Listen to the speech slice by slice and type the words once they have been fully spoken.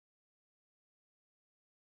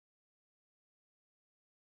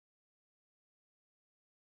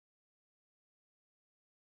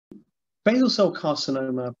Basal cell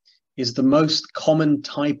carcinoma is the most common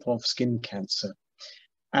type of skin cancer,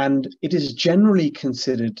 and it is generally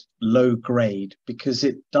considered low grade because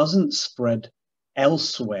it doesn't spread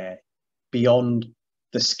elsewhere beyond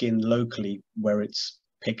the skin locally where it's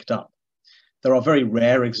picked up. There are very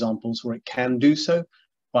rare examples where it can do so,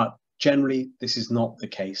 but generally this is not the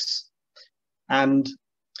case. And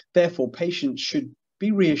therefore, patients should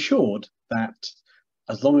be reassured that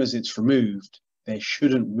as long as it's removed, there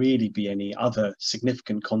shouldn't really be any other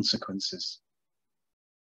significant consequences.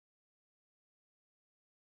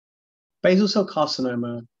 Basal cell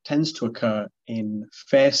carcinoma tends to occur in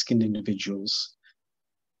fair-skinned individuals,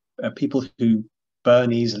 people who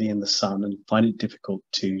burn easily in the sun and find it difficult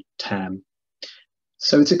to tan.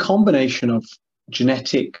 So it's a combination of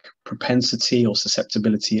genetic propensity or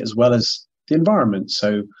susceptibility as well as the environment.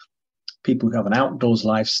 So people who have an outdoors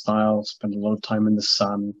lifestyle, spend a lot of time in the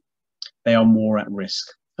sun, they are more at risk.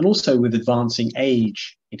 And also with advancing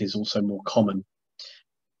age, it is also more common.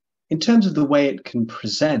 In terms of the way it can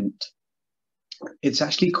present, it's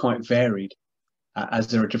actually quite varied, as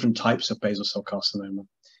there are different types of basal cell carcinoma.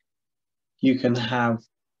 You can have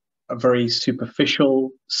a very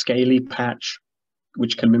superficial, scaly patch,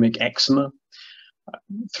 which can mimic eczema,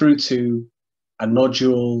 through to a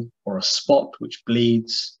nodule or a spot which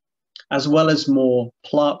bleeds, as well as more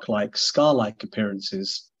plaque-like, scar-like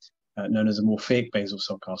appearances, known as a morphic basal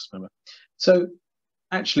cell carcinoma. So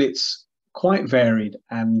actually it's quite varied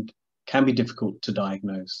and can be difficult to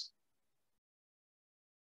diagnose.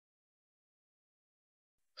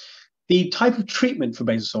 The type of treatment for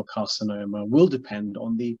basal cell carcinoma will depend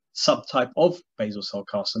on the subtype of basal cell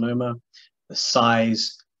carcinoma, the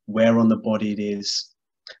size, where on the body it is,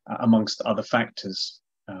 amongst other factors.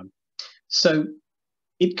 So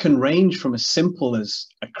it can range from as simple as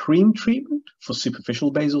a cream treatment for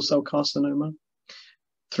superficial basal cell carcinoma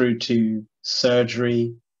through to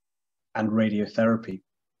surgery and radiotherapy.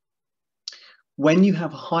 When you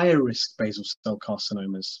have higher risk basal cell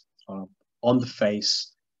carcinomas on the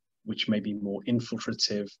face, which may be more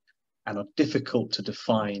infiltrative and are difficult to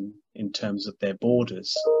define in terms of their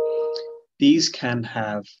borders, these can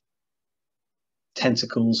have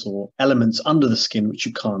tentacles or elements under the skin which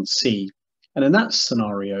you can't see. And in that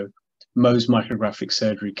scenario, Mohs micrographic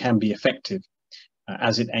surgery can be effective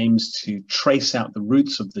as it aims to trace out the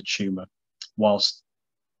roots of the tumor whilst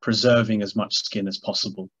preserving as much skin as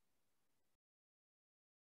possible.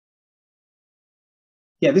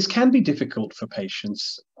 Yeah, this can be difficult for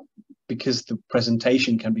patients because the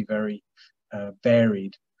presentation can be very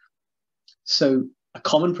varied. So a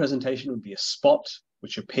common presentation would be a spot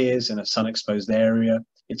which appears in a sun-exposed area.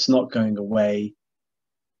 It's not going away,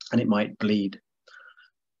 and it might bleed.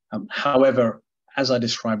 However, as I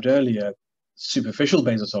described earlier, superficial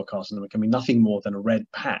basal cell carcinoma can be nothing more than a red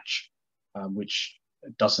patch, which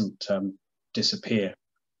doesn't disappear.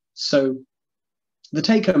 So the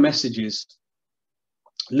take-home message is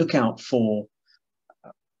look out for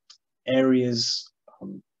areas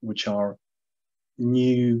which are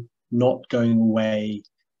new, not going away,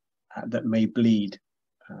 that may bleed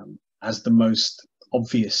as the most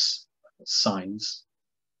obvious signs.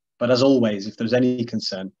 But as always, if there's any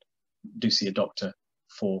concern, do see a doctor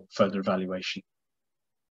for further evaluation.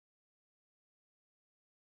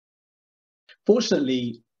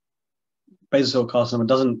 Fortunately, basal cell carcinoma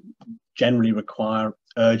doesn't generally require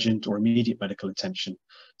urgent or immediate medical attention.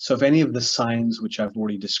 So if any of the signs which I've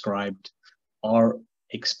already described are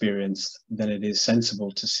experienced, then it is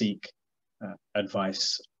sensible to seek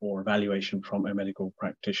advice or evaluation from a medical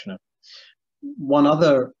practitioner. One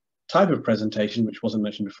other type of presentation, which wasn't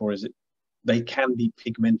mentioned before, is that they can be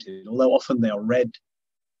pigmented. Although often they are red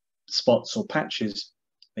spots or patches,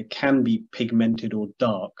 they can be pigmented or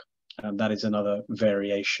dark, and that is another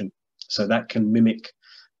variation. So that can mimic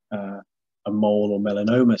a mole or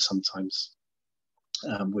melanoma sometimes,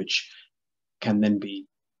 which can then be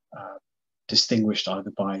distinguished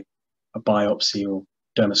either by a biopsy or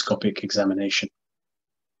dermoscopic examination.